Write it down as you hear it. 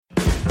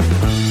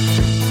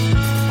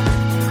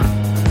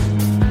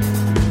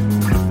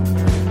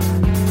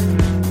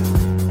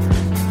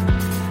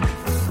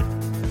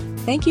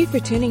Thank you for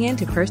tuning in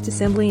to First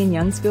Assembly in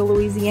Youngsville,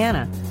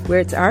 Louisiana, where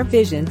it's our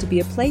vision to be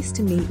a place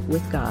to meet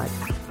with God.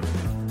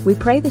 We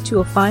pray that you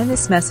will find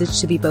this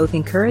message to be both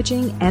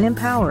encouraging and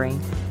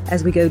empowering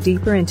as we go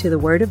deeper into the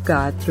Word of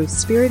God through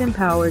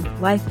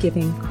Spirit-empowered,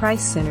 life-giving,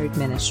 Christ-centered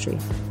ministry.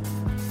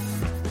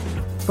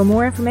 For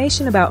more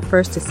information about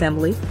First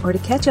Assembly or to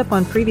catch up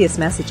on previous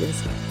messages,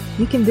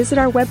 you can visit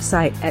our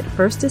website at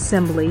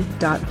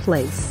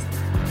firstassembly.place.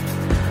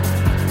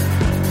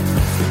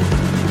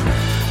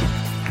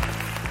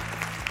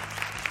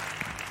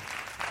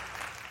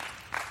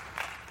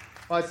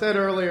 Well, I said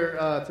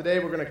earlier, today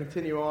we're going to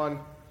continue on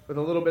with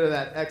a little bit of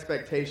that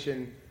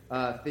expectation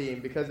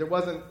theme, because there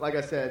wasn't, like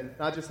I said,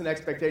 not just an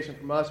expectation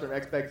from us or an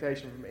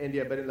expectation from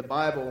India, but in the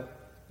Bible,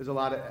 there's a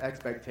lot of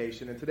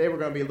expectation. And today we're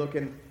going to be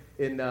looking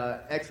in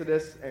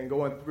Exodus and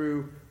going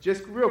through,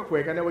 just real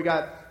quick, I know we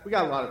got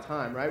a lot of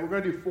time, right? We're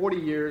going to do 40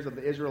 years of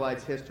the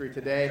Israelites' history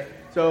today.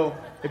 So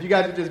if you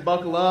guys would just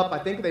buckle up, I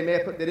think they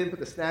didn't put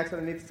the snacks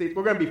underneath the seats.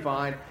 We're going to be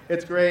fine.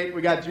 It's great.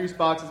 We got juice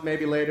boxes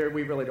maybe later.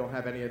 We really don't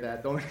have any of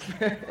that.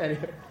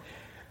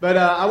 But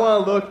I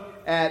want to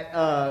look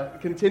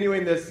at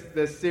continuing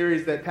this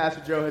series that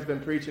Pastor Joe has been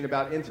preaching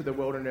about, Into the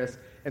Wilderness.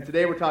 And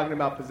today we're talking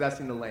about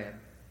possessing the land.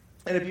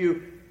 And if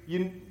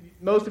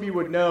most of you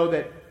would know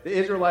that the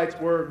Israelites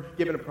were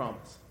given a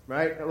promise,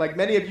 right? Like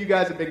many of you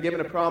guys have been given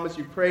a promise.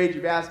 You've prayed,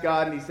 you've asked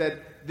God, and He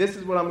said, this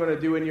is what I'm going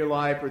to do in your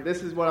life, or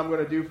this is what I'm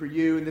going to do for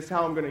you, and this is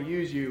how I'm going to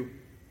use you.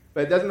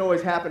 But it doesn't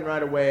always happen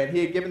right away. And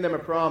He had given them a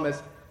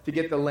promise to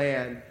get the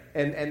land.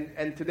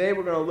 And today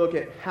we're going to look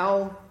at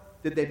how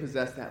did they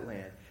possess that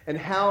land, and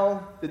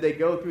how did they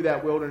go through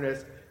that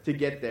wilderness to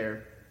get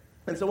there.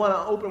 And so I want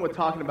to open with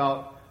talking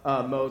about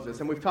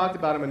Moses. And we've talked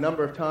about him a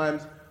number of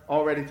times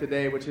already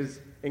today, which is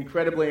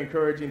incredibly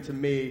encouraging to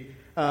me.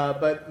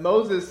 But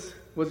Moses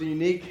was a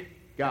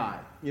unique guy.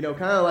 You know,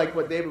 kind of like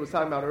what David was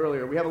talking about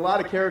earlier. We have a lot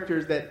of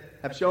characters that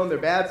have shown their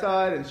bad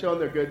side and shown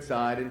their good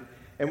side.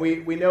 And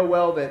we know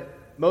well that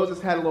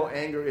Moses had a little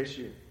anger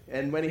issue.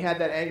 And when he had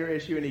that anger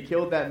issue and he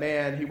killed that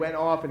man, he went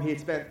off and he had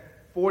spent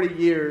 40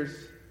 years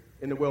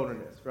in the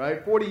wilderness,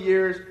 right? 40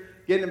 years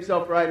getting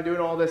himself right and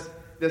doing all this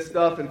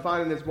stuff and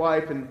finding his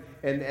wife and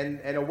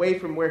away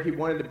from where he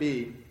wanted to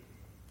be.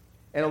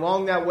 And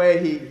along that way,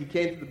 he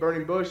came to the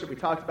burning bush that we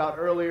talked about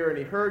earlier, and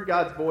he heard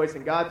God's voice,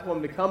 and God told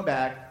him to come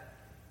back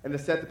and to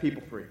set the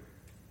people free,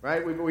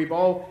 right? We've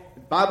all,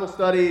 Bible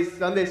studies,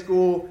 Sunday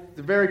school, it's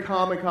a very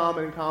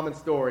common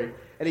story.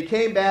 And he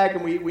came back,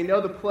 and we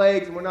know the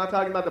plagues, and we're not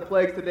talking about the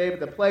plagues today, but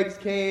the plagues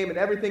came, and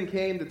everything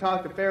came to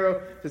talk to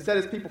Pharaoh to set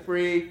his people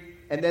free,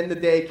 and then the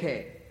day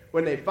came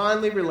when they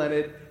finally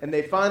relented, and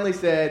they finally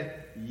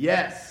said,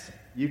 yes,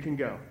 you can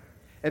go.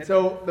 And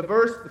so the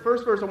first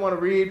verse I want to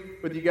read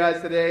with you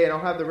guys today, and I'll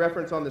have the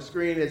reference on the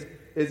screen, is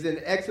in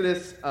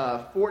Exodus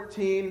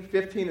 14,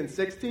 15, and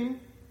 16.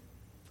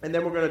 And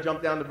then we're going to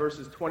jump down to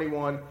verses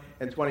 21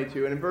 and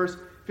 22. And in verse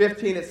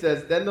 15 it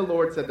says, Then the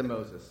Lord said to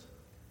Moses,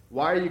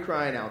 Why are you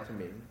crying out to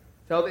me?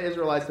 Tell the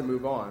Israelites to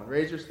move on.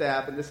 Raise your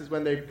staff. And this is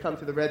when they come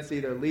to the Red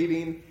Sea. They're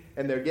leaving,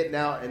 and they're getting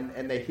out,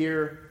 and they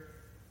hear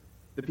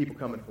the people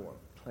coming for them.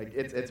 Like,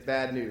 it's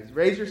bad news.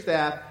 Raise your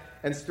staff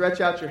and stretch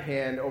out your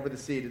hand over the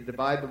sea to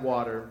divide the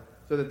water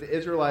so that the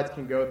Israelites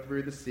can go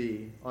through the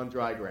sea on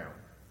dry ground.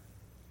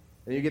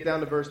 And you get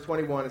down to verse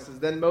 21. It says,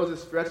 Then Moses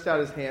stretched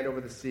out his hand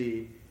over the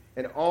sea,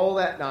 and all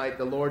that night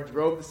the Lord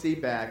drove the sea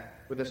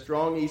back with a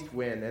strong east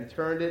wind and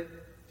turned it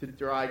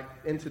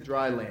into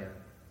dry land.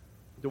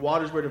 The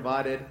waters were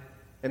divided,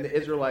 and the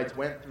Israelites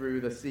went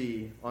through the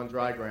sea on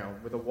dry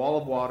ground with a wall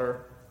of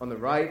water on the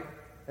right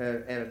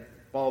and a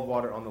wall of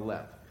water on the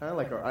left. Kind of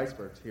like our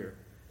icebergs here,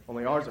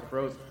 only ours are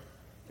frozen.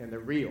 And they're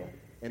real,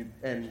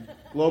 and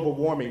global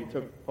warming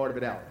took part of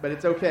it out. But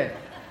it's okay.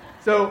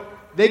 So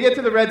they get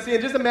to the Red Sea,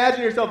 and just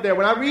imagine yourself there.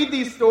 When I read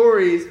these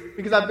stories,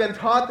 because I've been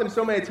taught them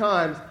so many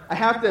times, I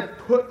have to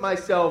put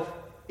myself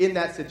in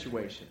that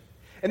situation.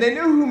 And they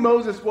knew who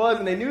Moses was,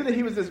 and they knew that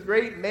he was this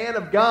great man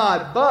of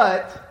God,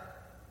 but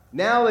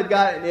now they've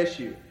got an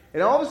issue.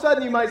 And all of a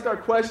sudden, you might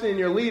start questioning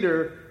your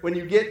leader when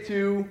you get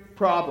to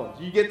problems.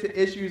 You get to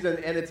issues, and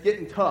it's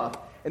getting tough.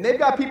 And they've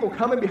got people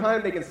coming behind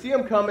them. They can see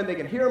them coming. They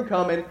can hear them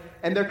coming.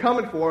 And they're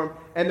coming for them.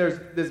 And there's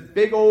this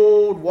big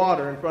old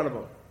water in front of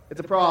them. It's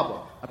a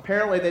problem.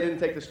 Apparently, they didn't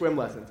take the swim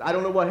lessons. I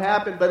don't know what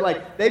happened,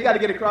 but they've got to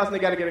get across, and they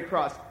got to get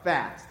across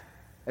fast.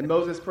 And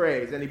Moses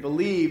prays, and he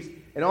believes.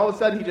 And all of a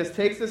sudden, he just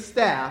takes his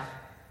staff,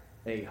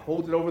 and he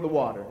holds it over the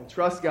water and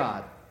trusts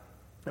God.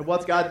 And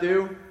what's God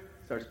do?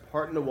 He starts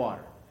parting the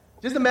water.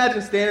 Just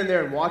imagine standing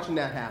there and watching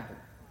that happen.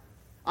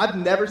 I've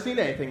never seen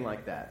anything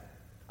like that.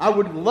 I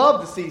would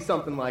love to see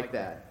something like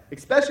that,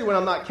 especially when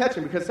I'm not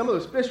catching, because some of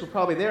those fish were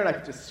probably there, and I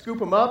could just scoop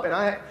them up.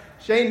 And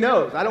Shane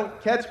knows I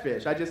don't catch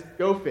fish; I just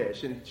go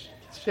fish, and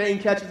Shane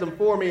catches them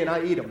for me, and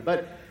I eat them.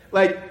 But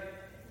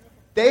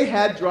they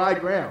had dry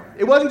ground.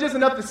 It wasn't just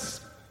enough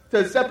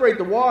to separate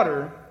the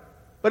water,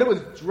 but it was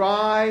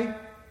dry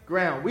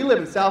ground. We live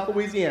in South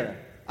Louisiana.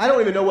 I don't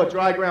even know what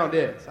dry ground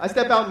is. I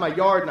step out in my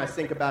yard and I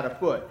sink about a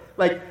foot.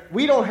 Like,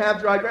 we don't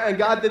have dry ground. And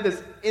God did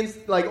this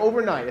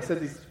overnight. It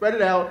says he spread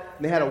it out,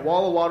 and they had a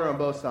wall of water on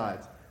both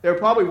sides. They were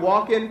probably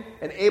walking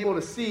and able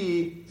to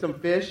see some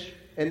fish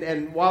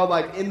and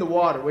wildlife in the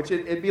water, which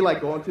it'd be like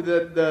going to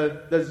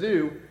the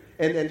zoo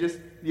and just,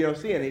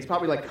 seeing it. He's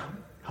probably like,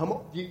 come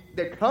on,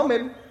 they're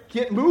coming,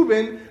 get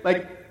moving.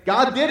 Like,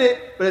 God did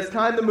it, but it's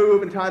time to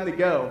move and time to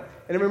go.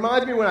 And it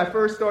reminds me when I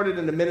first started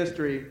in the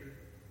ministry,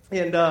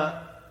 and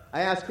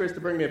I asked Chris to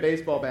bring me a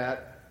baseball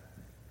bat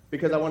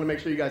because I want to make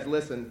sure you guys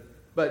listen.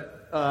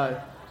 But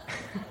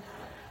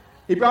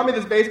he brought me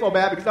this baseball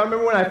bat because I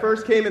remember when I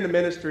first came into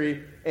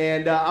ministry,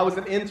 and I was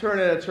an intern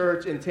at a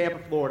church in Tampa,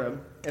 Florida,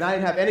 and I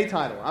didn't have any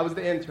title. I was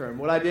the intern.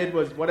 What I did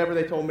was whatever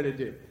they told me to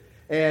do.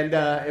 And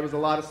it was a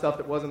lot of stuff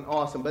that wasn't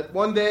awesome. But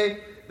one day,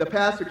 the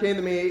pastor came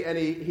to me, and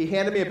he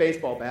handed me a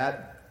baseball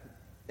bat,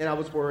 and I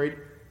was worried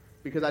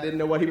because I didn't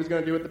know what he was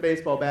going to do with the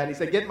baseball bat. And he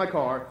said, get in my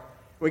car.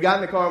 We got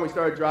in the car and we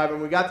started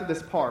driving. We got to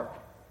this park.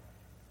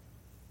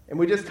 And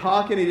we just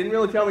talking. He didn't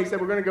really tell me. He said,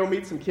 we're going to go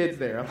meet some kids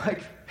there. I'm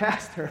like,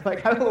 Pastor, I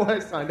don't know what I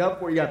signed up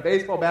for. You got a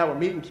baseball bat. We're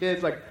meeting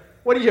kids. Like,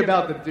 what are you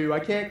about to do? I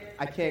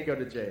can't go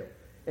to jail.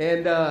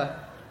 And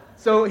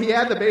so he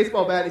had the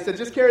baseball bat. And he said,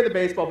 just carry the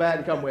baseball bat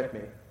and come with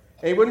me.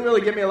 And he wouldn't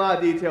really give me a lot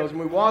of details. And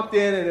we walked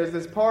in, and there was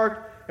this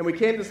park, and we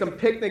came to some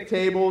picnic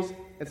tables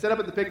and set up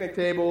at the picnic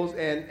tables,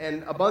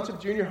 and a bunch of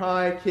junior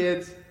high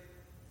kids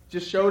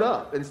just showed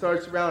up and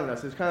started surrounding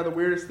us. It was kind of the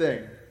weirdest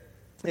thing.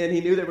 And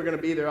he knew they were going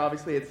to be there,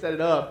 obviously. He had set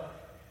it up.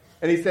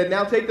 And he said,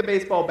 now take the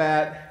baseball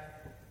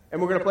bat,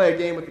 and we're going to play a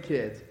game with the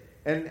kids.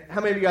 And how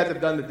many of you guys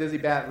have done the dizzy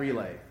bat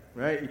relay?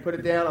 Right? You put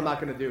it down. I'm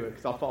not going to do it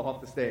because I'll fall off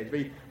the stage. But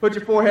you put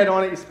your forehead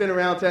on it, you spin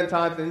around 10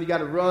 times, and then you got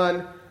to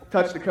run,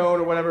 touch the cone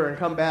or whatever, and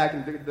come back,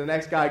 and the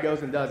next guy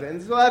goes and does it.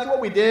 And so that's what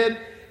we did.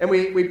 And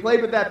we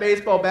played with that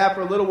baseball bat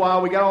for a little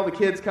while. We got all the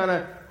kids kind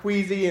of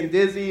queasy and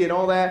dizzy and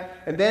all that.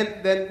 And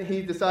then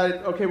he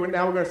decided, okay,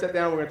 now we're going to sit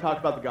down and we're going to talk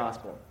about the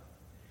gospel.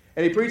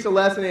 And he preached a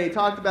lesson, and he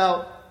talked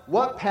about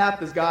what path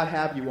does God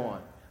have you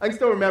on. I can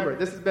still remember.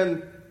 This has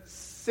been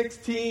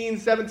 16,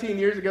 17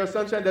 years ago.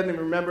 Sunshine doesn't even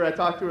remember. I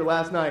talked to her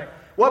last night.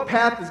 What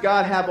path does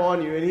God have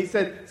on you? And he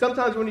said,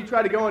 sometimes when you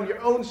try to go on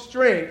your own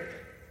strength,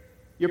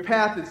 your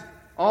path is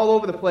all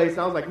over the place.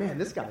 And I was like, man,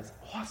 this guy's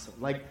awesome.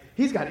 Like,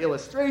 he's got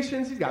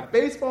illustrations. He's got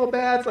baseball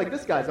bats. Like,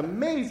 this guy's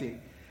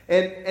amazing.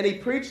 And he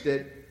preached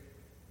it.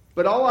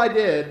 But all I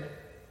did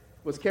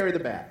was carry the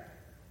bat.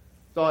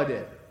 That's all I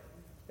did.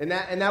 And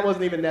that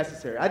wasn't even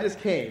necessary. I just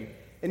came.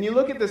 And you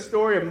look at the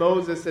story of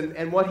Moses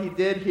and what he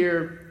did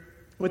here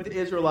with the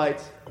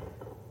Israelites.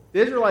 The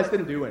Israelites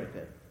didn't do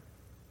anything.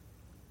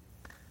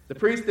 The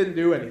priests didn't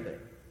do anything.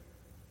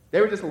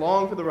 They were just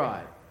along for the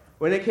ride.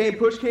 When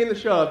push came to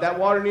shove, that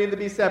water needed to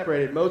be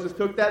separated. Moses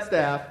took that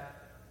staff,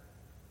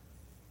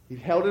 he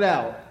held it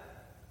out,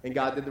 and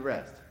God did the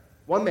rest.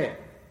 One man,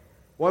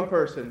 one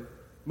person,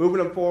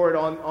 moving them forward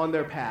on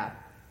their path.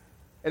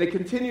 And it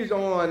continues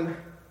on.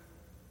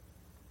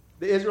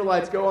 The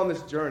Israelites go on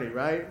this journey,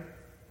 right?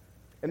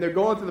 And they're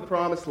going to the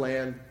promised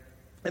land,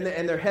 and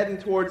they're heading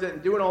towards it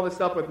and doing all this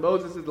stuff with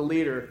Moses as the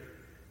leader.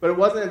 But it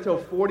wasn't until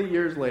 40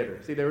 years later.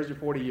 See, there was your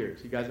 40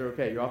 years. You guys are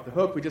okay. You're off the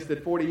hook. We just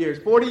did 40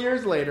 years. 40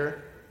 years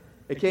later,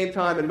 it came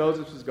time and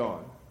Moses was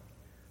gone.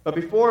 But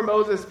before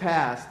Moses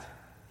passed,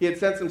 he had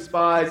sent some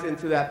spies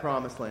into that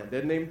promised land,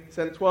 didn't he? He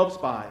sent 12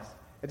 spies.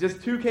 And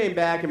just 2 came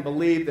back and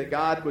believed that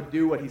God would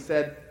do what he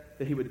said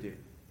that he would do.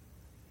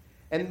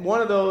 And one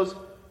of those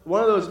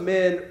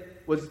men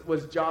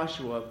was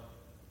Joshua.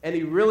 And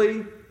he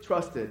really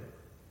trusted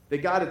that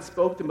God had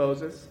spoke to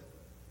Moses,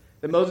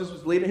 that Moses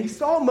was leading. He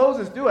saw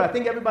Moses do it. I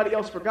think everybody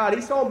else forgot.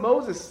 He saw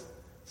Moses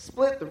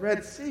split the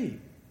Red Sea.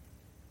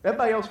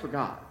 Everybody else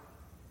forgot.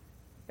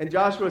 And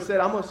Joshua said,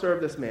 I'm going to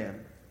serve this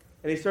man.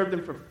 And he served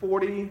him for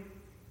 40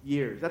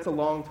 years. That's a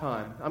long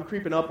time. I'm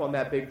creeping up on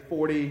that big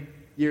 40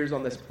 years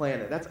on this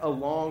planet. That's a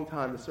long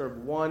time to serve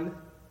one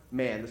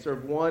man, to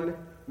serve one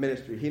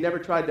ministry. He never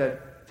tried to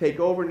take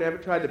over, never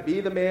tried to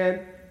be the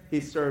man. He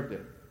served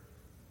him.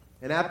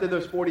 And after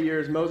those 40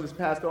 years, Moses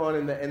passed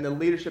on, and the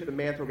leadership and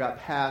mantle got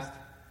passed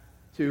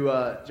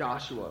to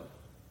Joshua.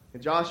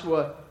 And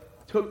Joshua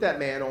took that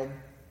mantle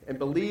and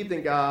believed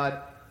in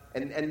God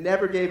and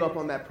never gave up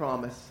on that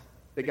promise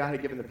that God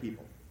had given the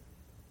people.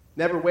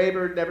 Never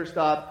wavered, never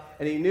stopped.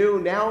 And he knew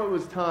now it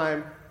was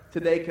time to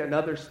take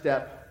another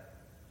step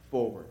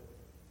forward.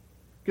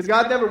 Because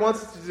God never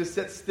wants us to just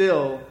sit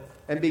still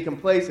and be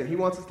complacent. He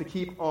wants us to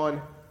keep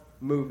on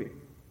moving.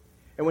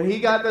 And when he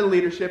got the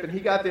leadership and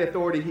he got the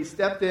authority, he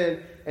stepped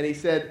in and he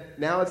said,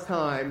 now it's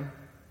time.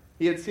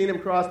 He had seen him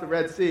cross the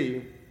Red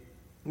Sea.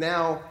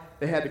 Now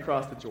they had to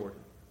cross the Jordan.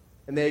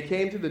 And they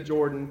came to the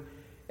Jordan,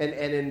 and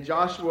in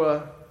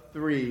Joshua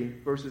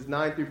 3, verses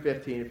 9 through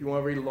 15, if you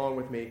want to read along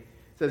with me, it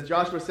says,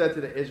 Joshua said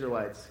to the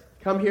Israelites,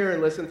 come here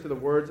and listen to the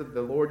words of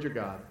the Lord your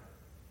God.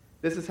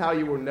 This is how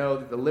you will know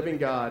that the living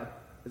God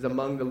is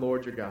among the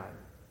Lord your God.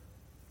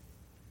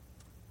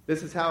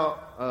 This is how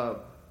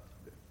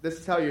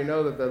you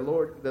know that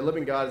the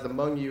living God is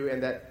among you,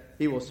 and that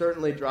he will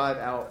certainly drive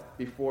out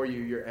before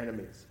you your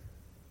enemies.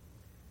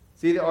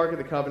 See, the ark of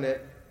the covenant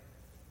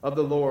of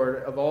the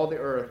Lord of all the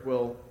earth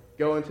will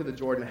go into the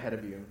Jordan ahead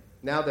of you.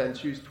 Now then,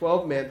 choose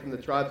 12 men from the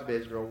tribes of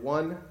Israel,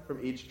 one from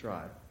each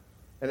tribe.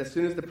 And as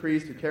soon as the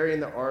priests who carry in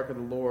the ark of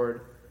the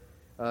Lord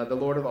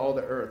of all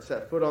the earth,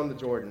 set foot on the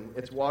Jordan,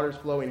 its waters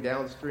flowing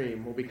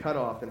downstream will be cut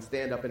off and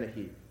stand up in a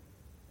heap.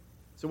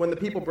 So when the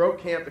people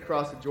broke camp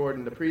across the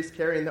Jordan, the priests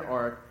carrying the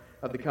ark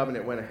of the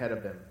covenant went ahead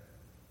of them.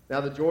 Now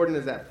the Jordan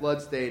is at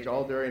flood stage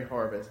all during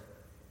harvest.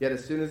 Yet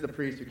as soon as the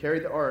priests who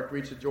carried the ark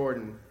reached the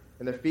Jordan,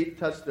 and their feet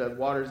touched the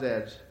water's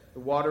edge, the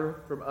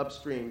water from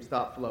upstream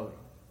stopped flowing,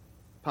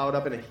 piled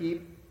up in a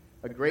heap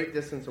a great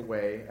distance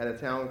away at a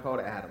town called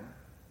Adam,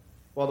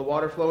 while the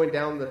water flowing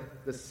down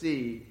the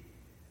sea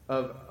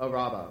of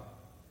Arabah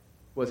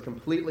was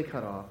completely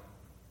cut off,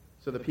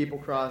 so the people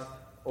crossed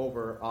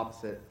over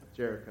opposite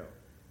Jericho.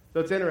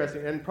 So it's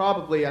interesting, and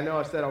probably, I know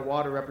I said our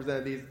water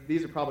represented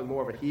these are probably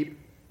more of a heap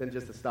than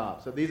just a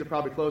stop. So these are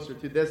probably closer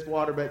to this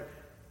water, but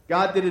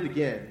God did it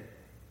again,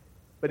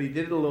 but he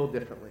did it a little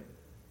differently.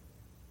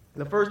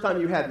 The first time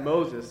you had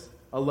Moses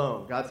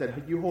alone, God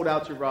said, you hold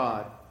out your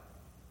rod,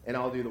 and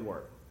I'll do the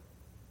work.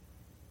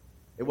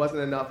 It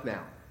wasn't enough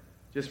now,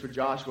 just for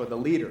Joshua, the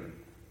leader,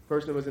 the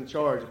person who was in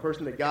charge, the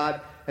person that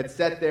God had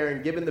set there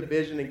and given the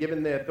vision and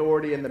given the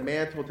authority and the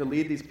mantle to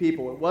lead these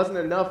people. It wasn't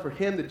enough for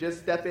him to just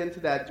step into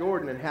that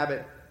Jordan and have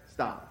it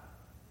stop.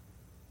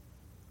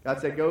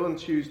 God said, go and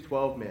choose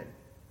 12 men.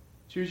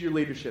 Choose your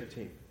leadership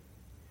team.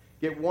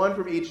 Get one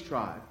from each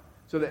tribe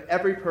so that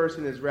every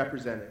person is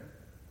represented.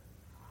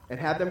 And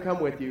have them come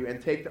with you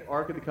and take the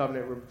Ark of the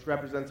Covenant, which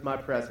represents my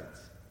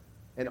presence.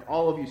 And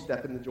all of you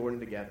step in the Jordan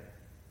together.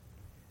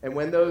 And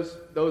when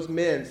those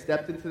men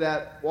stepped into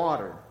that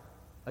water,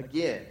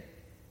 again,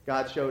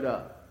 God showed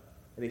up.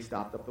 And he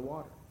stopped up the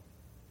water.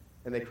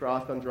 And they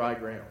crossed on dry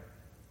ground.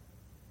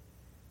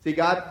 See,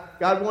 God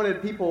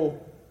wanted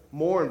people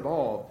more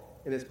involved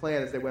in his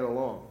plan as they went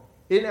along.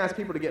 He didn't ask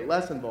people to get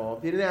less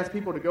involved. He didn't ask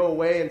people to go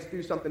away and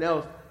do something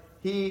else.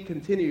 He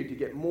continued to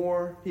get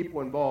more people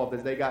involved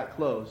as they got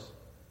close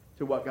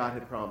to what God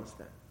had promised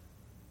them.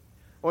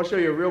 I want to show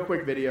you a real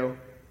quick video.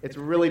 It's a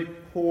really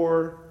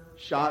poor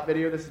shot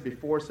video. This is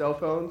before cell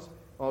phones.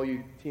 All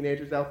you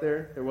teenagers out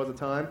there was a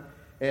time.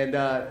 And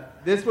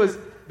this was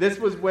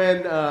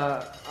when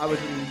I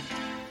was in...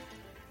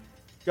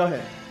 Go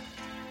ahead.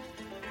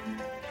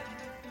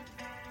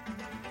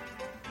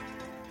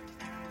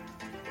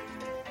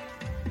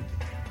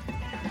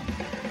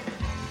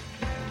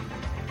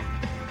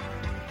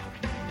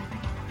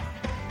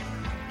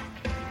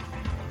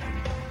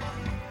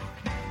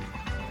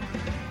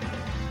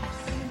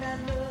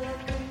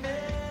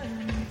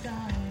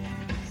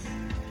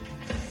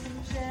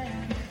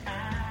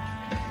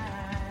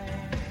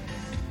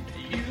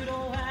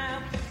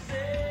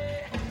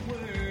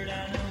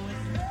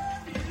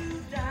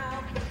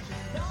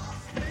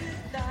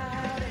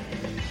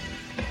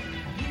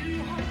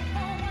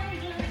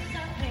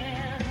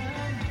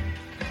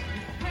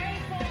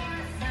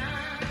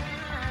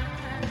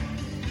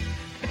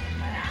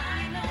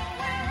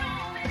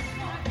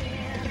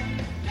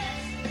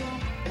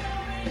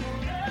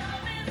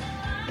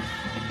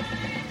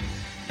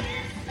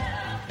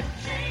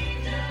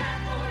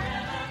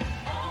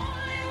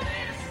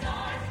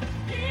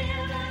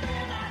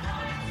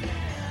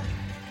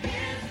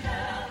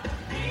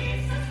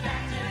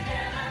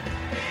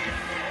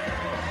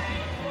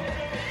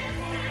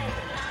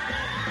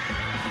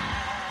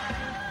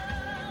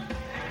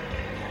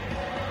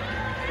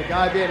 The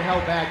guy being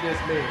held back is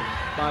me,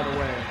 by the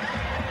way.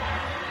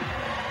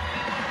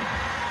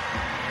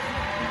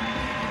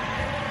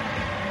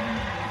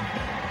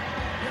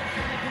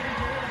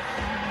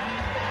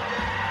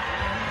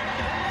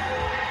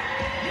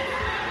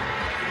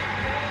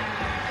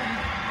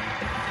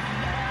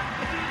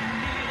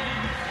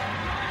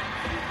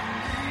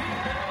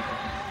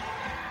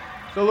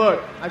 So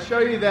look, I show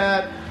you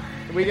that.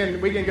 We can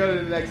go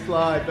to the next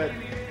slide, but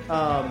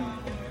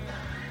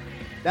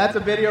that's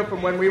a video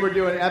from when we were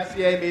doing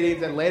FCA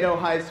meetings at Lato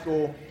High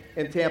School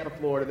in Tampa,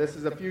 Florida. This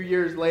is a few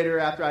years later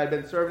after I had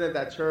been serving at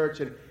that church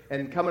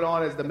and coming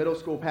on as the middle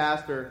school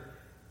pastor.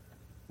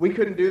 We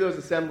couldn't do those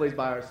assemblies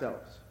by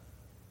ourselves.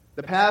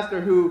 The pastor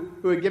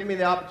who had given me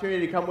the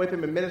opportunity to come with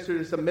him and minister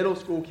to some middle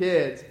school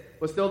kids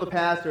was still the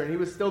pastor, and he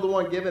was still the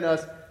one giving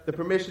us the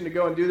permission to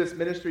go and do this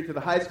ministry to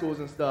the high schools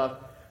and stuff.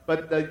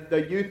 But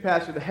the youth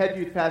pastor, the head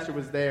youth pastor,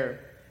 was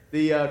there.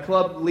 The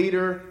club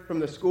leader from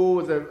the school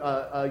was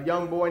a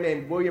young boy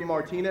named William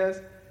Martinez,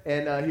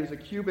 and he was a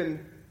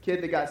Cuban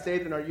kid that got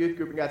saved in our youth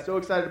group and got so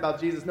excited about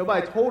Jesus.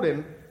 Nobody told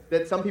him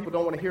that some people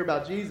don't want to hear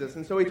about Jesus,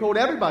 and so he told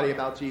everybody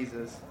about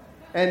Jesus.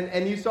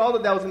 And you saw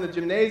that was in the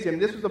gymnasium.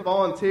 This was a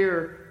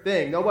volunteer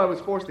thing. Nobody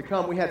was forced to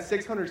come. We had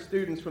 600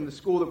 students from the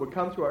school that would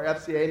come to our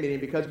FCA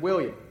meeting because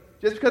William.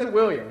 Just because of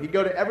William. He'd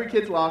go to every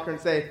kid's locker and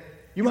say,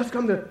 you must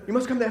come to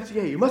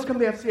FCA. You must come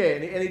to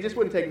FCA. And he just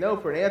wouldn't take no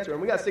for an answer.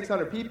 And we got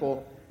 600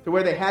 people. to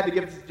where they had to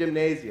give us a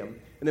gymnasium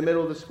in the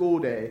middle of the school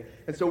day.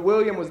 And so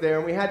William was there,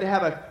 and we had to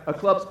have a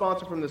club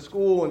sponsor from the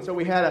school. And so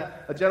we had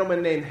a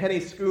gentleman named Henny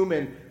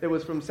Schoeman that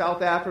was from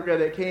South Africa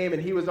that came,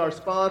 and he was our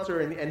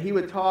sponsor, and he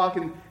would talk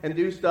and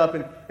do stuff.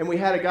 And we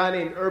had a guy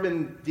named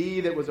Urban D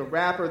that was a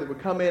rapper that would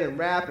come in and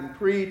rap and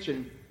preach.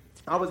 And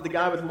I was the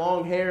guy with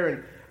long hair,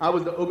 and I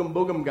was the Oogum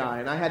Boogum guy.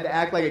 And I had to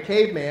act like a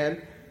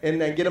caveman and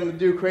then get them to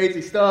do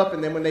crazy stuff.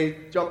 And then when they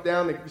jumped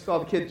down, you saw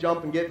the kid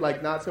jump and get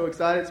like not so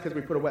excited. It's because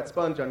we put a wet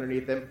sponge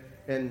underneath them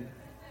and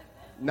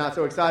not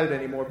so excited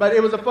anymore. But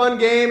it was a fun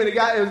game, and it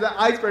was an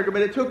icebreaker,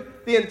 but it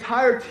took the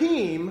entire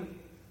team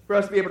for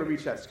us to be able to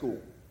reach that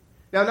school.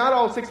 Now, not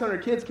all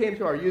 600 kids came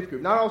to our youth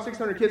group. Not all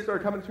 600 kids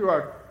started coming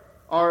to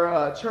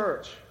our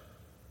church,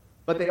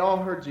 but they all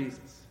heard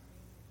Jesus,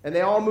 and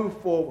they all moved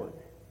forward,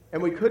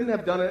 and we couldn't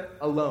have done it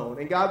alone.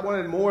 And God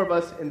wanted more of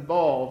us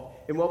involved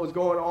in what was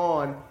going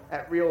on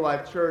at Real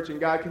Life Church, and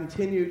God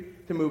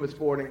continued to move us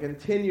forward and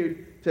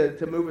continued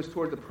to move us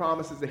towards the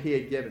promises that He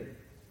had given.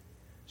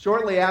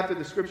 Shortly after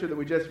the scripture that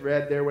we just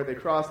read there where they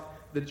crossed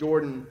the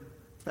Jordan,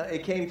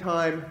 it came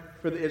time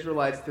for the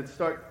Israelites to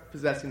start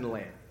possessing the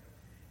land.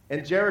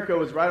 And Jericho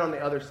was right on the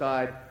other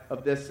side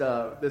of this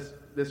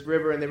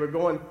river, and they were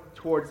going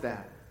towards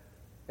that.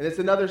 And it's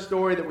another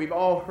story that we've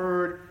all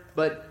heard,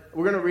 but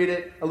we're going to read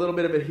it, a little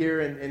bit of it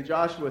here in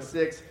Joshua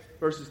 6,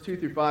 verses 2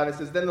 through 5. It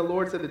says, "Then the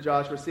Lord said to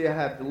Joshua, See, I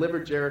have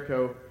delivered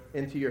Jericho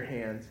into your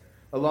hands,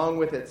 along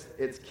with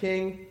its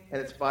king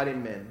and its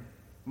fighting men.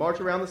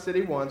 March around the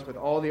city once with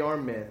all the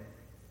armed men.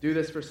 Do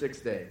this for 6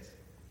 days.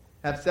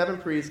 Have 7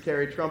 priests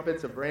carry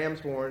trumpets of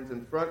ram's horns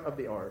in front of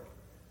the ark.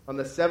 On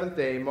the 7th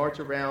day, march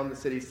around the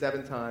city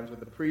 7 times with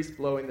the priests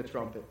blowing the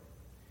trumpet.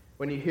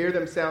 When you hear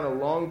them sound a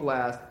long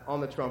blast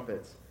on the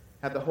trumpets,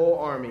 have the whole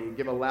army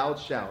give a loud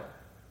shout.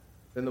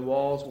 Then the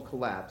walls will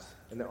collapse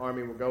and the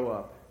army will go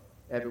up,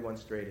 everyone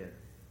straight in."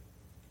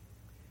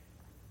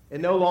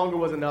 It no longer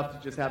was enough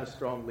to just have a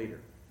strong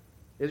leader.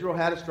 Israel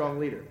had a strong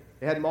leader.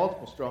 They had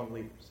multiple strong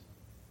leaders.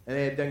 And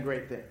they had done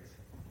great things.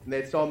 And they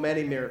had saw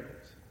many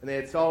miracles. And they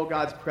had saw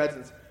God's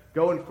presence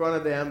go in front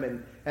of them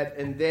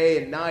and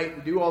day and night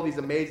and do all these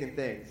amazing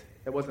things.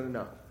 It wasn't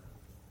enough.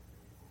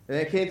 And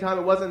then it came time,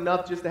 it wasn't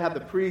enough just to have the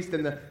priest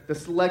and the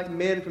select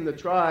men from the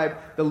tribe,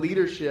 the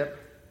leadership,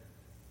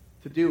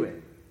 to do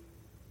it.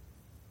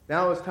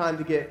 Now it was time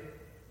to get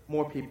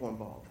more people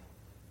involved.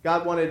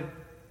 God wanted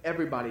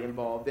everybody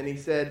involved. And He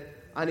said,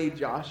 I need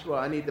Joshua,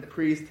 I need the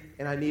priest,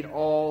 and I need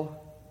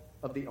all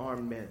of the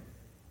armed men.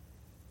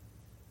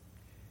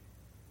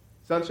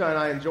 Sunshine and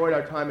I enjoyed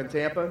our time in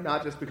Tampa,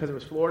 not just because it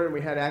was Florida and we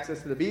had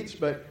access to the beach,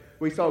 but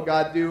we saw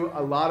God do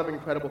a lot of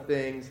incredible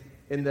things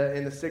in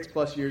the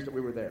 6+ years that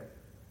we were there.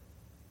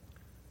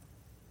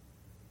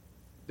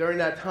 During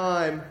that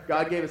time,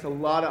 God gave us a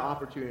lot of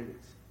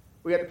opportunities.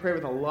 We got to pray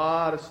with a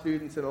lot of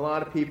students and a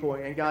lot of people,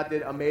 and God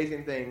did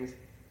amazing things.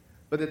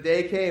 But the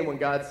day came when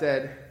God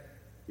said,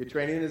 your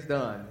training is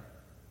done.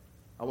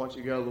 I want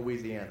you to go to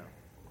Louisiana.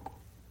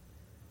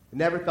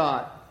 Never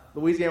thought.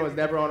 Louisiana was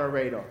never on our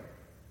radar.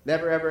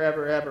 Never, ever,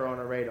 ever, ever on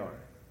our radar.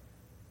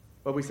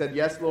 But we said,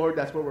 yes, Lord,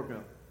 that's where we're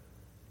going.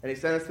 And He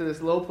sent us to this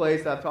little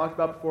place that I've talked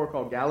about before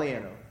called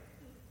Galliano.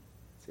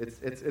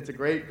 It's a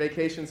great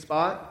vacation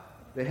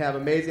spot. They have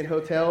amazing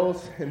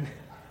hotels, and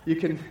they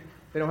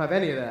don't have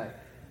any of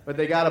that. But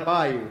they got to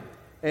buy you.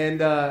 And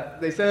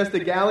they sent us to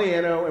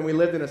Galliano, and we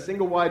lived in a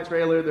single-wide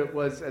trailer that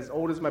was as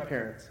old as my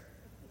parents.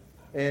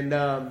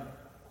 And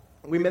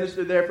we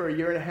ministered there for 1.5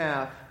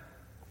 years,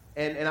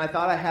 and I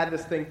thought I had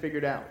this thing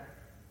figured out.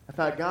 I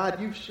thought, God,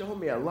 you've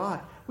shown me a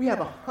lot. We have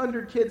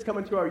 100 kids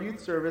coming to our youth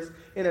service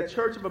in a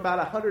church of about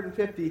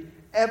 150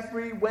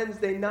 every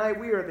Wednesday night.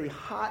 We are the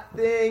hot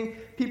thing.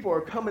 People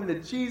are coming to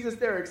Jesus.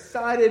 They're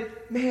excited.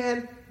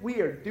 Man,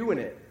 we are doing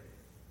it.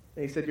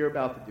 And He said, you're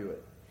about to do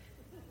it.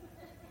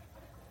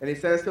 And He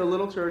sent us to a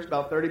little church,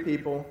 about 30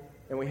 people,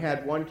 and we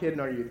had 1 kid in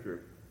our youth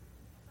group.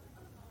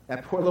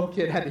 That poor little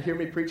kid had to hear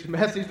me preach a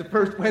message the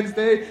first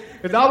Wednesday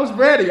because I was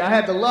ready. I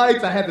had the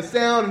lights, I had the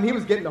sound, and he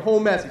was getting the whole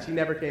message. He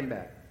never came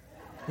back.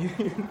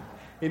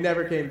 He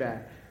never came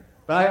back.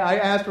 But I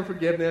asked for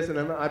forgiveness, and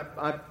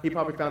he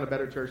probably found a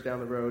better church down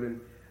the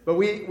road. But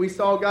we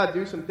saw God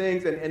do some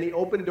things, and He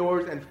opened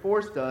doors and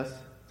forced us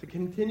to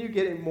continue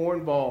getting more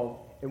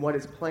involved in what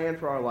His plan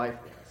for our life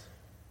was.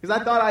 Because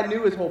I thought I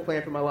knew His whole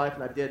plan for my life,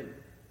 and I didn't.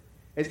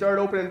 He started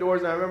opening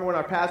doors, and I remember when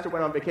our pastor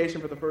went on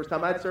vacation for the first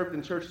time, I'd served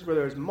in churches where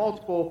there was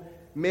multiple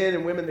men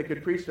and women that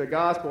could preach the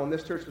gospel, and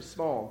this church was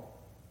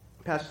small.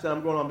 The pastor said,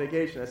 I'm going on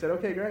vacation. I said,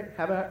 okay, great.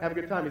 Have a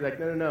good time. He's like,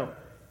 no.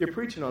 You're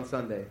preaching on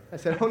Sunday. I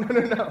said, oh,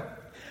 no.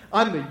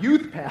 I'm the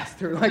youth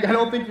pastor. I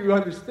don't think you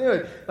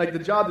understood. The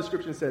job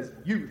description says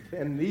youth,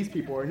 and these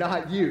people are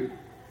not youth.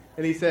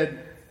 And he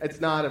said, it's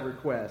not a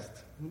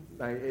request.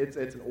 It's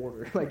an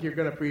order. You're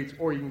going to preach,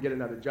 or you can get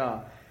another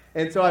job.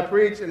 And so I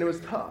preached, and it was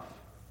tough.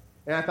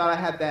 And I thought I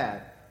had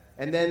that.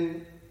 And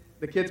then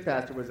the kids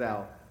pastor was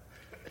out.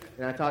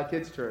 And I taught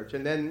kids church.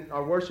 And then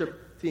our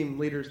worship team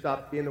leader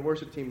stopped being the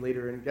worship team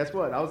leader. And guess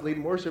what? I was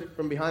leading worship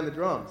from behind the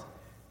drums.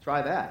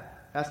 Try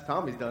that. Pastor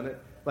Tommy's done it.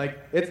 Like,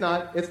 it's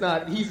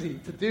not easy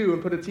to do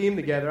and put a team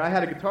together. I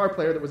had a guitar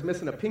player that was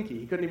missing a pinky.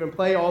 He couldn't even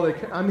play all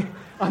the,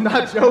 I'm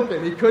not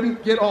joking. He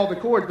couldn't get all the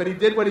chords, but he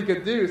did what he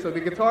could do, so the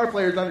guitar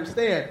players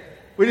understand.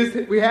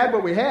 We had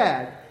what we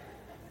had.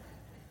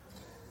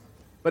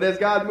 But as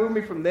God moved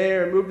me from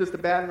there and moved us to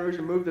Baton Rouge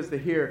and moved us to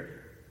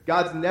here,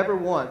 God's never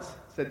once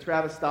said,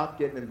 Travis, stop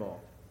getting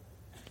involved.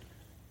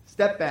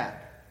 Step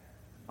back.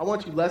 I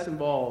want you less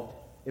involved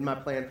in my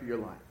plan for your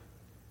life.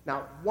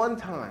 Now, one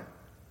time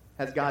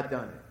has God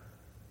done it.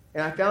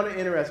 And I found it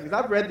interesting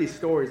because I've read these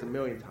stories a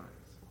million times,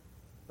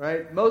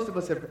 right? Most of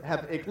us have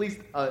at least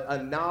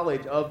a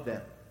knowledge of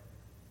them.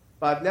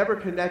 But I've never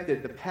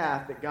connected the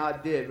path that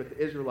God did with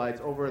the Israelites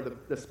over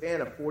the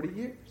span of 40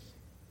 years.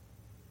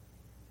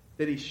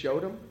 That he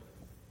showed them,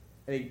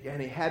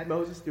 and he had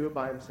Moses do it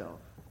by himself.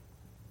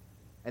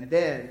 And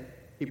then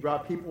he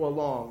brought people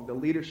along, the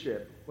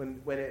leadership,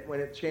 when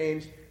it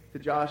changed to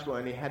Joshua,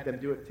 and he had them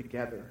do it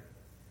together.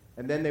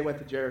 And then they went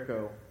to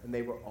Jericho, and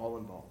they were all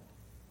involved.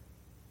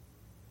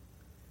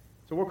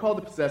 So we're called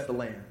to possess the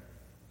land.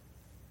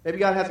 Maybe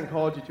God hasn't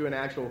called you to an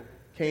actual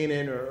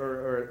Canaan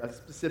or a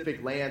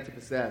specific land to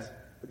possess,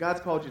 but God's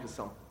called you to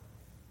something.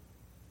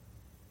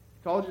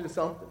 He called you to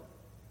something.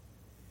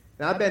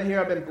 Now, I've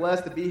been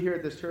blessed to be here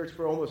at this church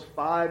for almost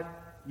 5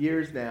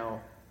 years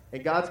now,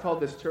 and God's called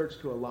this church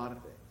to a lot of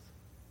things.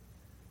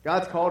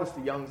 God's called us to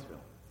Youngsville.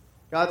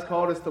 God's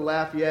called us to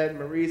Lafayette and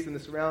Maurice and the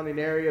surrounding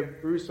area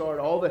of Broussard,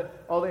 all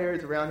the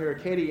areas around here,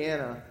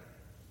 Acadiana,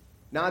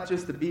 not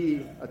just to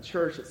be a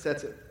church that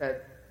sits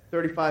at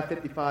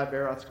 3555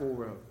 Barrow School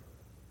Road.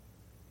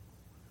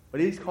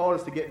 But he's called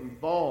us to get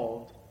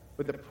involved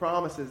with the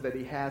promises that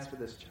he has for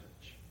this church.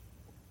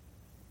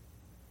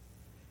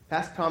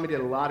 Pastor Tommy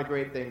did a lot of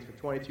great things for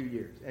 22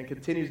 years and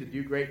continues to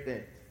do great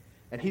things.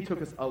 And he took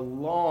us a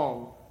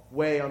long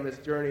way on this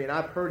journey, and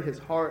I've heard his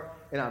heart,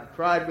 and I've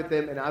cried with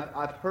him, and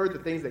I've heard the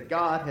things that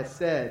God has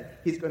said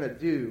he's going to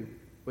do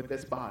with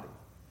this body.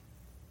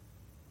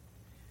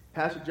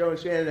 Pastor Joe and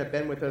Shannon have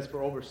been with us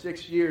for over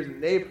 6 years,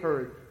 and they've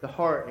heard the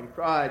heart and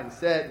cried and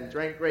sat and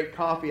drank great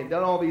coffee and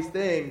done all these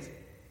things,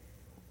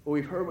 but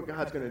we've heard what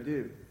God's going to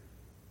do.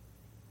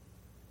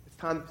 It's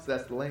time to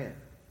possess the land.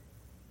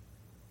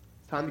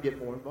 It's time to get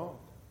more involved.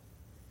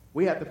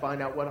 We have to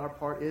find out what our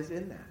part is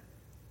in that.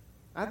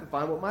 I have to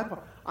find what my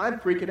part. I'm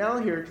freaking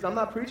out here because I'm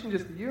not preaching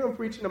just to you. I'm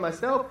preaching to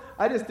myself.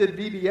 I just did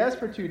VBS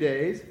for 2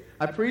 days.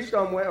 I preached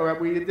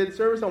we did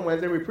service on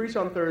Wednesday. We preached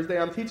on Thursday.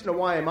 I'm teaching a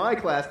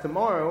YMI class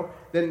tomorrow.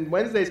 Then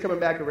Wednesday's coming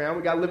back around.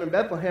 We got Live in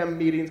Bethlehem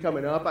meetings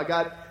coming up. I'm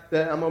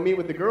going to meet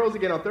with the girls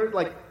again on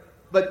Thursday.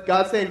 But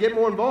God's saying, get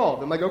more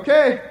involved. I'm like,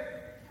 okay,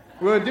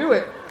 we're going to do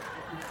it.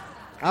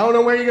 I don't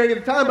know where you're going to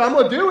get the time, but I'm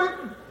going to do it.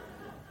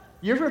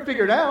 You're going to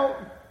figure it out.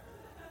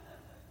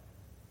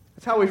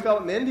 That's how we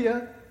felt in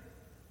India.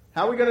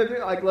 How are we going to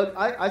do it? Look,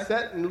 I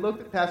sat and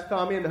looked at Pastor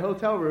Tommy in the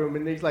hotel room,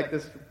 and he's like,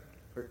 this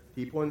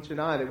people in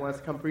Chennai, they want us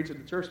to come preach at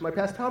the church. I'm like,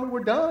 Pastor Tommy,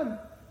 we're done.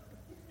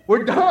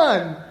 We're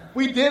done.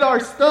 We did our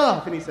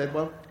stuff. And he said,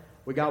 well,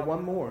 we got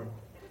one more.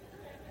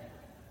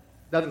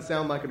 Doesn't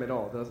sound like him at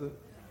all, does it?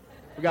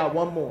 We got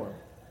one more.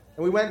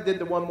 And we went and did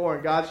the one more,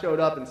 and God showed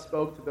up and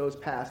spoke to those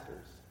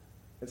pastors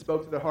and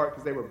spoke to their heart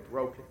because they were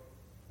broken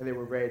and they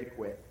were ready to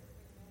quit.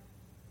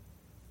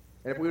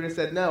 And if we would have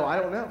said no, I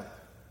don't know.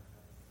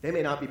 They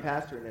may not be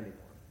pastoring anymore.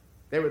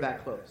 They were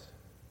that close.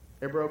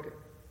 They're broken.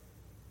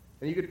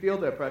 And you could feel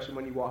the oppression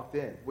when you walked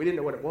in. We didn't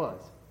know what it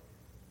was.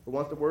 But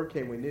once the word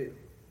came, we knew.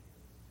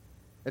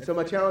 And so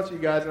my challenge to you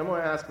guys, and I'm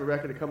going to ask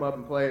Rebecca to come up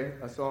and play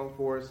a song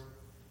for us.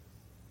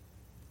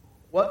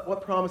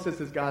 What promises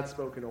has God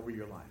spoken over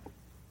your life?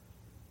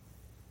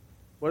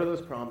 What are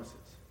those promises?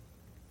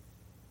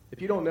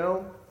 If you don't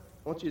know,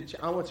 I want to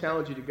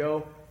challenge you to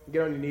go and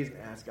get on your knees and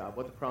ask God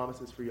what the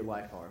promises for your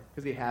life are,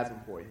 because he has them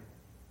for you.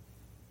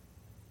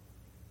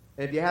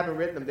 And if you haven't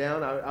written them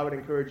down, I would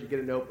encourage you to get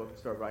a notebook and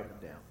start writing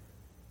them down,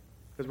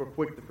 because we're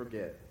quick to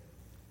forget.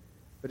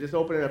 But just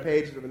opening the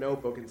pages of the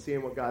notebook and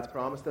seeing what God's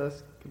promised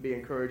us can be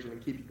encouraging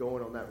and keep you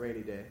going on that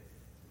rainy day,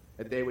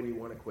 that day when you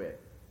want to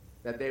quit,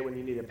 that day when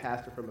you need a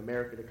pastor from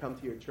America to come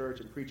to your church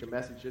and preach a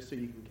message just so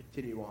you can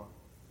continue on.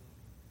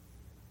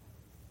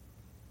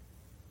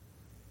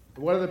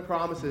 What are the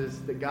promises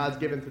that God's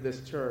given to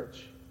this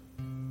church,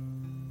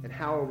 and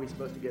how are we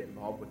supposed to get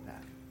involved with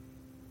that?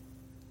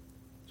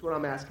 That's what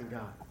I'm asking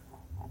God.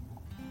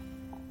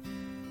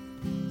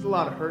 There's a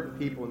lot of hurting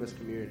people in this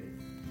community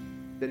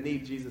that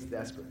need Jesus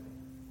desperately.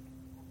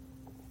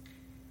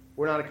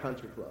 We're not a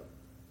country club.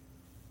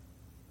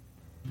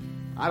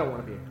 I don't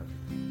want to be a country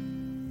club.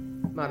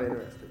 I'm not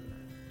interested in that.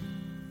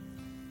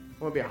 I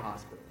want to be a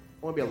hospital.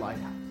 I want to be a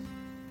lighthouse.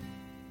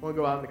 I want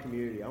to go out in the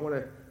community. I want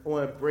to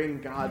bring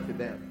God to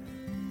them.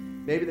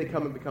 Maybe they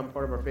come and become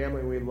part of our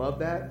family and we love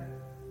that.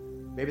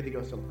 Maybe they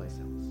go someplace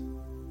else.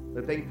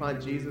 But if they can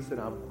find Jesus, then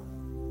I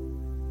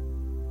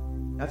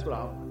want. That's what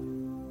I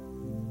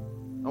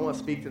want. I want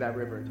to speak to that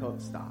river and tell it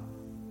to stop.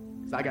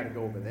 Because I got to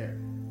go over there.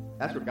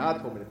 That's where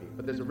God told me to be.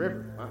 But there's a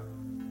river. Huh?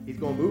 He's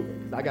going to move it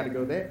because I got to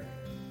go there.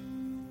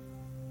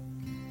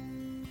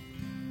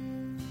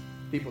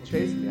 People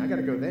chasing me. I got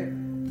to go there.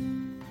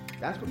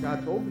 That's what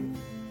God told me.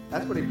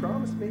 That's what he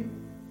promised me.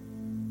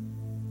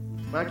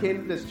 When I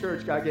came to this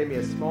church, God gave me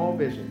a small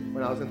vision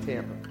when I was in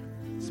Tampa.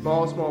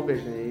 Small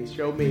vision. And he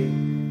showed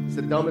me, it's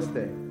the dumbest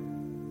thing.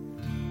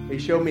 He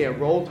showed me a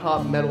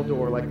roll-top metal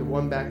door like the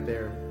one back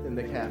there in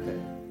the cafe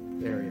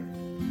area.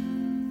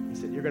 He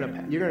said, you're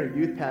gonna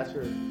youth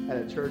pastor at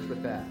a church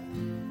with that.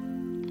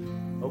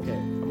 Okay,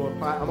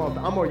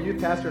 I'm more youth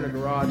pastor in a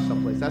garage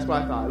someplace. That's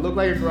what I thought. It looked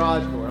like a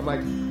garage door. I'm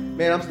like,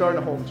 man, I'm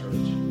starting a home church.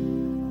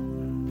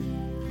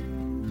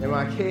 And when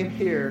I came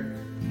here,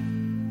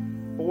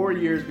 4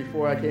 years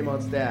before I came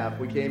on staff,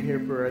 we came here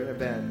for an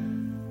event.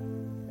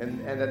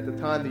 And at the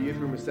time, the youth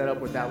room was set up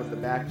with that was the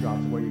backdrop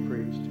to where you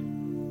preached.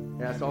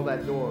 And I saw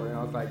that door, and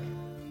I was like,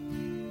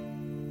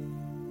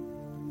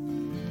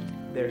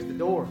 there's the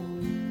door.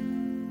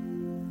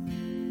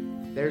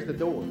 There's the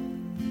door.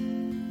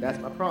 That's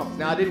my promise.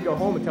 Now, I didn't go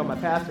home and tell my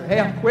pastor, hey,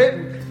 I'm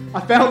quitting. I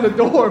found the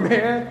door,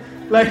 man.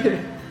 Like,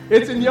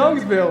 it's in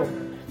Youngsville.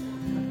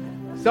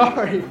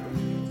 Sorry.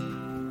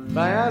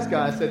 But I asked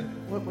God, I said,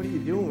 what are you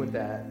doing with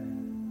that?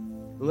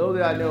 Little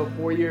did I know,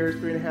 4 years,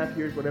 3.5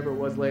 years, whatever it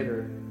was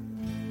later,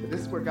 that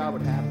this is where God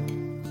would have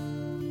me.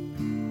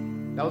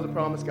 That was a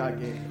promise God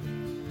gave me.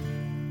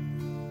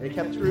 And he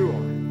kept true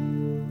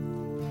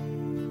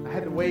on it. I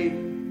had to wait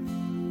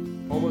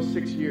almost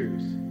 6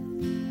 years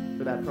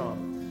for that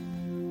promise.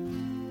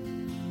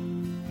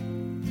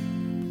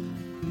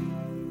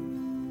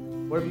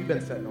 What have you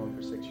been sitting on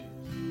for 6 years?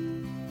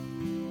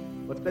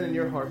 What's been in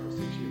your heart for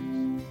 6 years?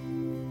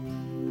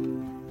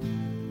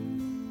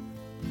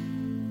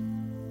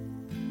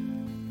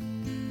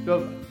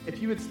 So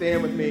if you would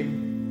stand with me,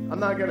 I'm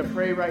not going to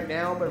pray right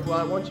now, but what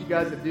I want you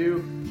guys to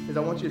do is I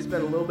want you to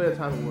spend a little bit of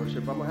time in worship.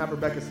 I'm going to have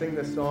Rebecca sing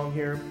this song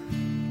here.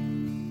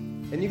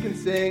 And you can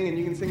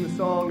sing the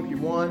song if you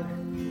want.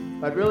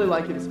 But I'd really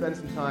like you to spend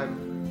some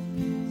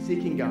time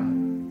seeking God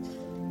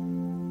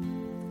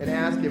and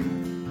ask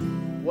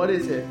him, what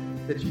is it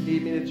that you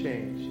need me to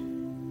change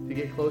to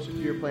get closer to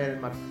your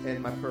plan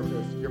and my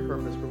purpose, your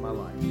purpose for my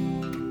life?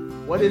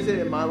 What is it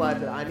in my life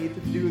that I need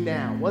to do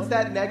now? What's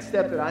that next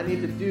step that I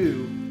need to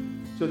do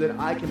so that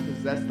I can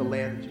possess the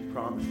land that you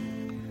promised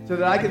me? So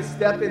that I can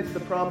step into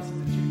the promises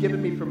that you've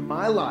given me for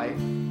my life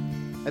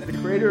as the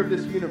creator of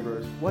this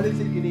universe. What is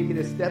it you need me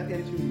to step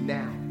into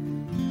now?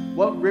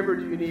 What river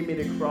do you need me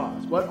to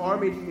cross? What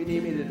army do you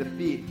need me to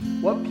defeat?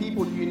 What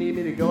people do you need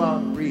me to go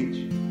out and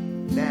reach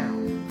now?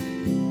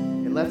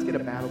 And let's get a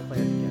battle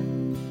plan together.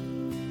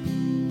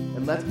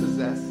 And let's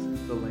possess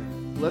the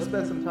land. So let's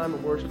spend some time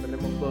in worship, and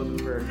then we'll close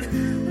with prayer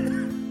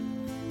again.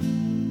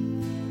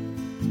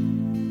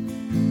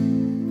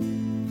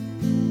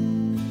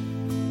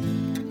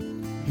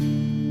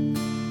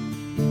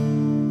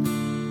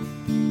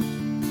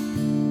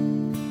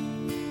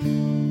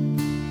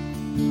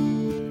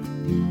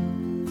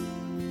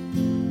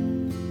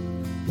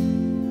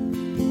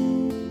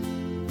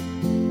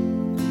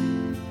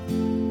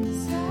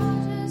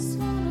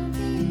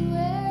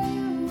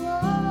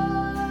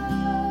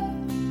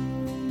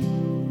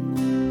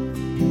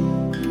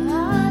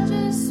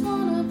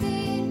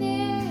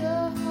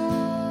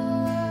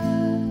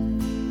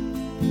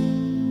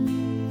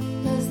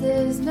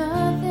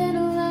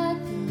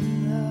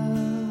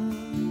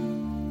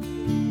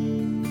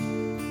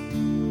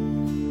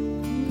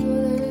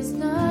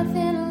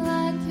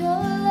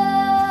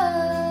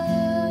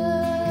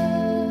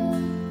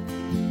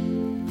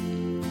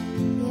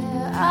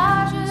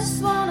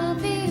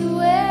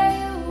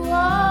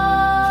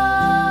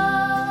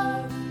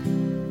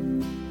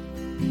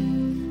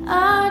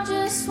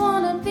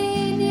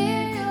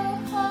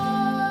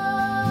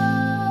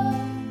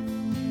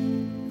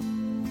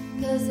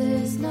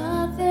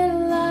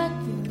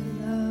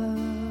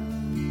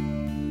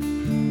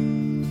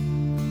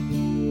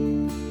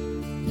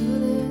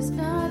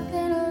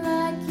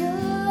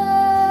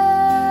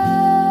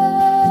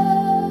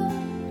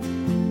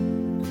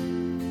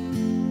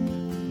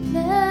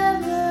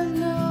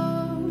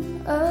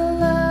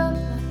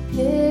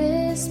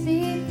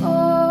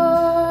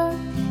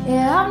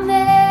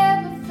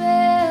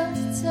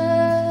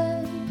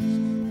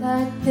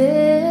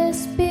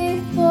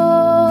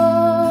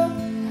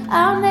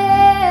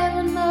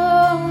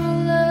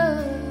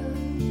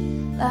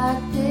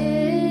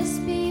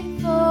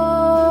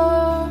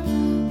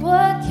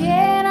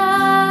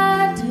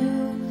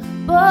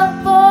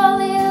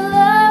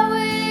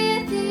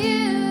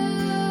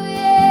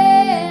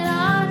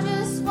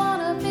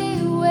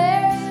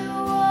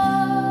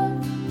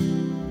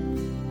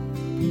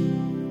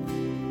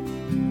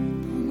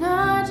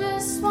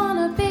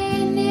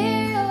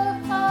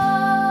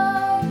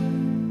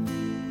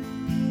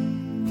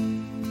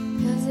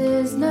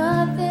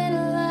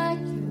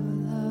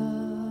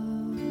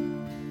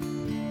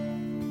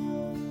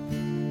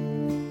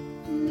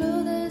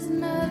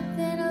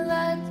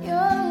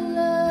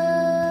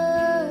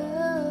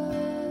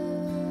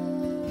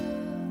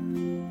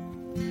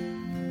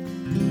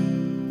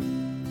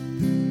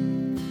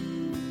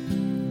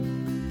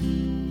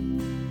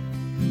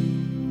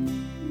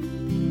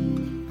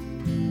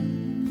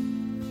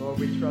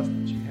 We trust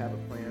that you have a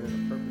plan and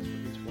a purpose for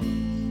each one of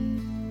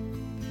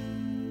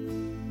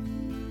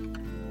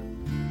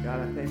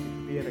God, I thank you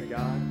for being a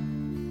God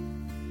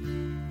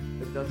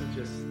that doesn't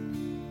just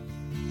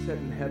sit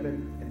in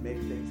heaven and make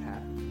things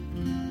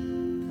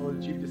happen. Lord,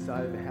 that you've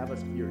decided to have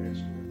us be your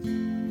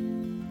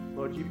instruments.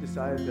 Lord, you've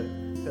decided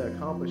to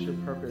accomplish your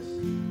purpose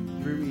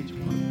through each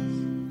one of us.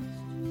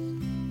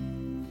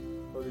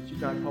 Lord, that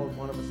you've not called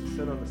one of us to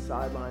sit on the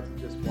sidelines and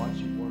just watch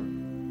you work.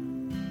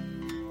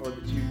 Lord,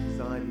 that you've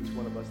designed each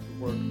one of us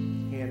to work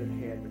hand in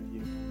hand with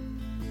you.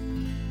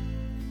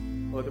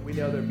 Lord, that we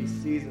know there'll be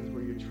seasons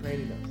where you're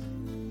training us,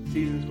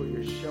 seasons where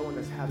you're showing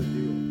us how to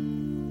do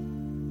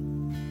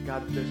it.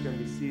 God, that there's going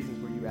to be seasons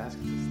where you ask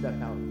us to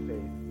step out in faith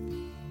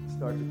and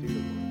start to do the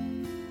work.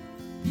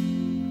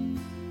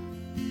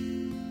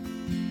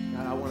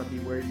 God, I want to be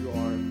where you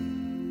are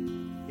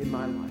in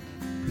my life.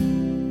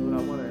 Lord,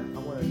 I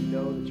want to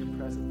know that your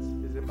presence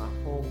is in my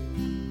home.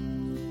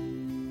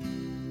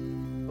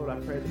 Lord, I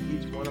pray that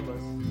each one of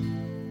us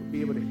would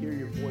be able to hear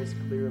your voice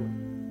clearly.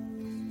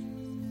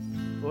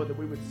 Lord, that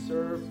we would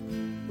serve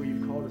where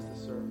you've called us to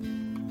serve.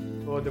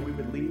 Lord, that we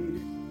would lead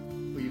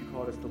where you've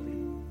called us to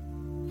lead.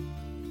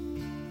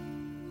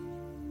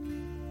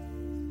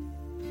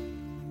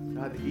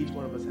 God, that each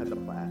one of us has a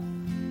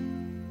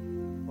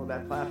platform. Well,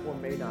 that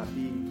platform may not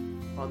be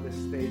on this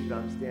stage that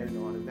I'm standing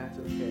on, and that's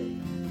okay.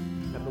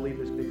 I believe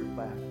there's bigger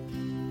platforms.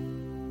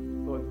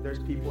 Lord, there's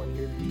people in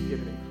here that you've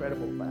given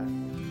incredible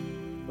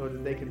platforms. Lord,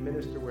 that they can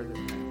minister where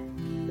they're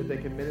at, that they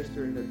can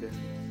minister in their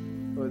business.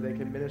 Lord, they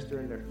can minister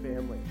in their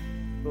family.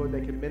 Lord,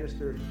 they can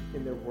minister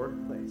in their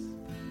workplace.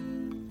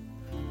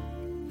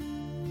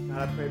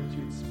 God, I pray that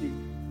you would speak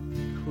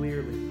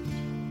clearly to each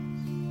one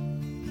of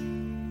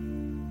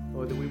us.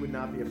 Lord, that we would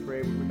not be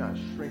afraid, we would not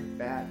shrink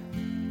back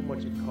from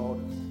what you've called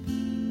us.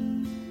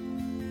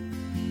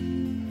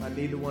 By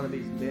neither one of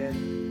these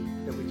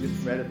men that we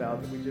just read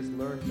about, that we just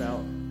learned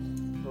about,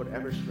 Lord,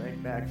 ever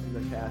shrank back from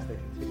the task. They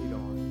continued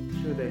on.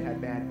 Sure, they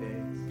had bad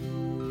days.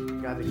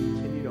 God, they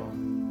continued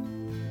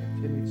on,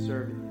 continued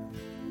serving you,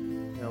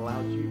 and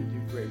allowed you to do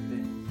great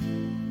things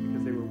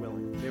because they were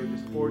willing. They were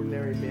just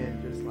ordinary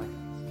men just like us.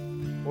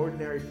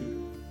 Ordinary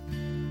people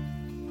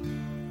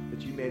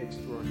that you made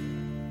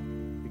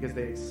extraordinary because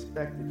they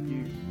expected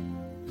you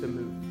to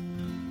move.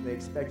 They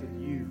expected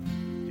you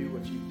to do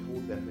what you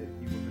told them that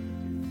you were going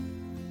to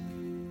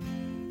do.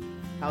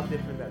 How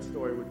different that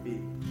story would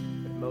be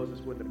if Moses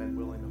wouldn't have been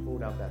willing to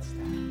hold out that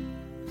staff.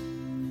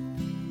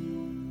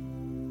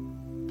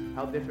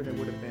 How different it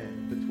would have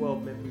been if the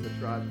 12 men from the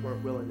tribes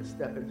weren't willing to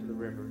step into the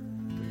river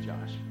with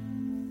Joshua.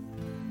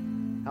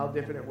 How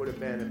different it would have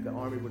been if the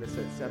army would have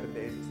said 7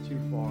 days is too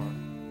far,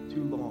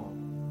 too long.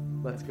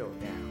 Let's go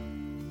now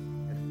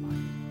and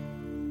fight.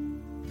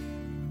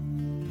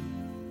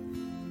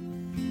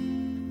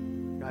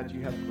 God,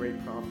 you have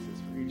great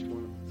promises for each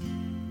one of us.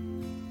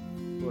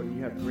 Lord,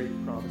 you have great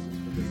promises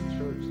for this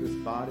church, this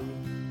body,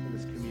 and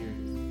this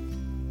community.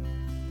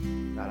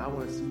 God, I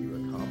want to see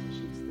you accomplish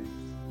these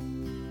things.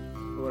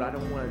 Lord, I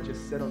don't want to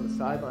just sit on the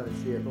sideline and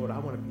see it. Lord, I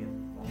want to be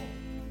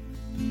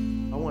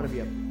involved. I want to be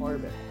a part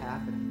of it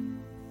happening.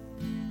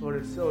 Lord,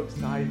 it's so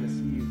exciting to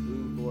see you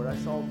move, Lord. I've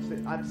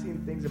seen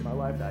things in my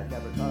life that I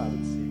never thought I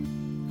would see.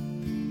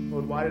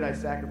 Lord, why did I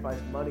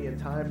sacrifice money and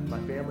time for my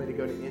family to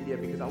go to India?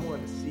 Because I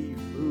wanted to see you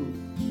move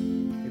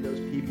in those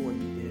people, and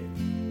you did.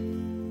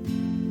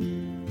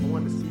 I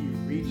wanted to see you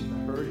reach the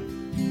hurting,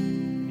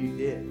 and you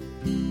did.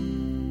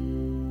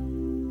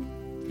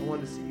 I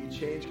wanted to see you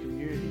change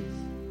communities,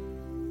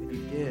 and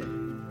you did.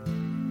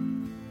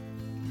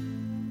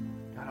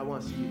 God, I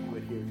want to see you do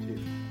it here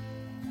too.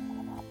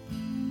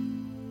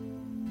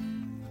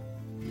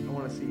 I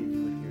want to see you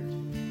do it here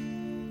too.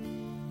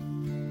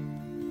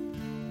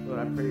 Lord,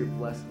 I pray your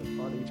blessing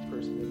upon each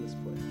person in this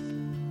place.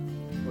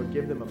 Lord,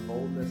 give them a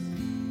boldness,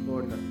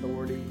 Lord, an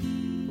authority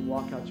to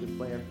walk out your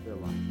plan for their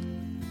life.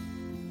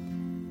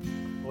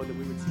 Lord, that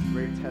we would see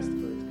great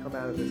testimonies come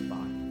out of this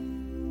body.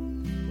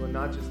 Lord,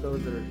 not just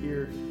those that are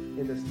here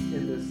in this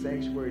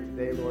sanctuary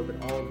today, Lord,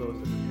 but all of those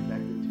that are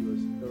connected to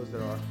us, those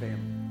that are our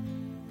family.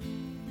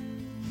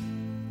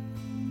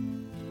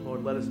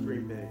 Lord, let us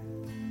dream big.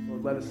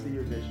 Lord, let us see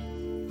your visions.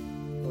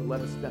 Lord,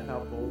 let us step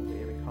out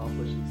boldly and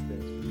accomplish these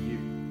things for you.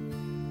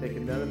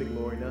 Taking none of the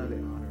glory, none of the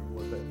honor,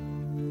 Lord, but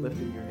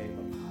lifting your name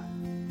up high.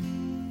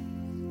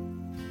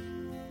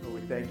 Lord,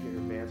 we thank you in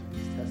advance for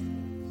these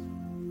testimonies.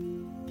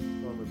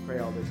 Lord, we pray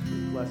all this in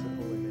your blessed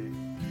holy name.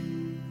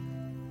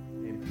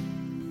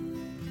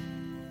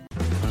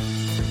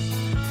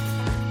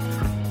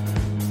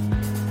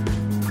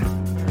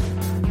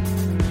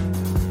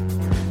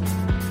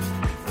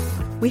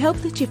 We hope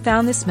that you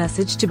found this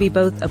message to be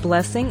both a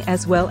blessing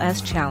as well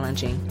as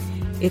challenging.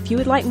 If you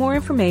would like more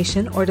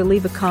information or to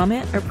leave a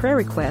comment or prayer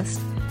request,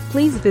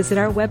 please visit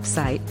our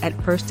website at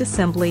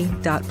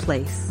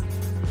firstassembly.place.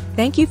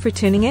 Thank you for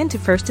tuning in to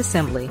First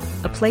Assembly,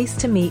 a place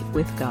to meet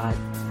with God.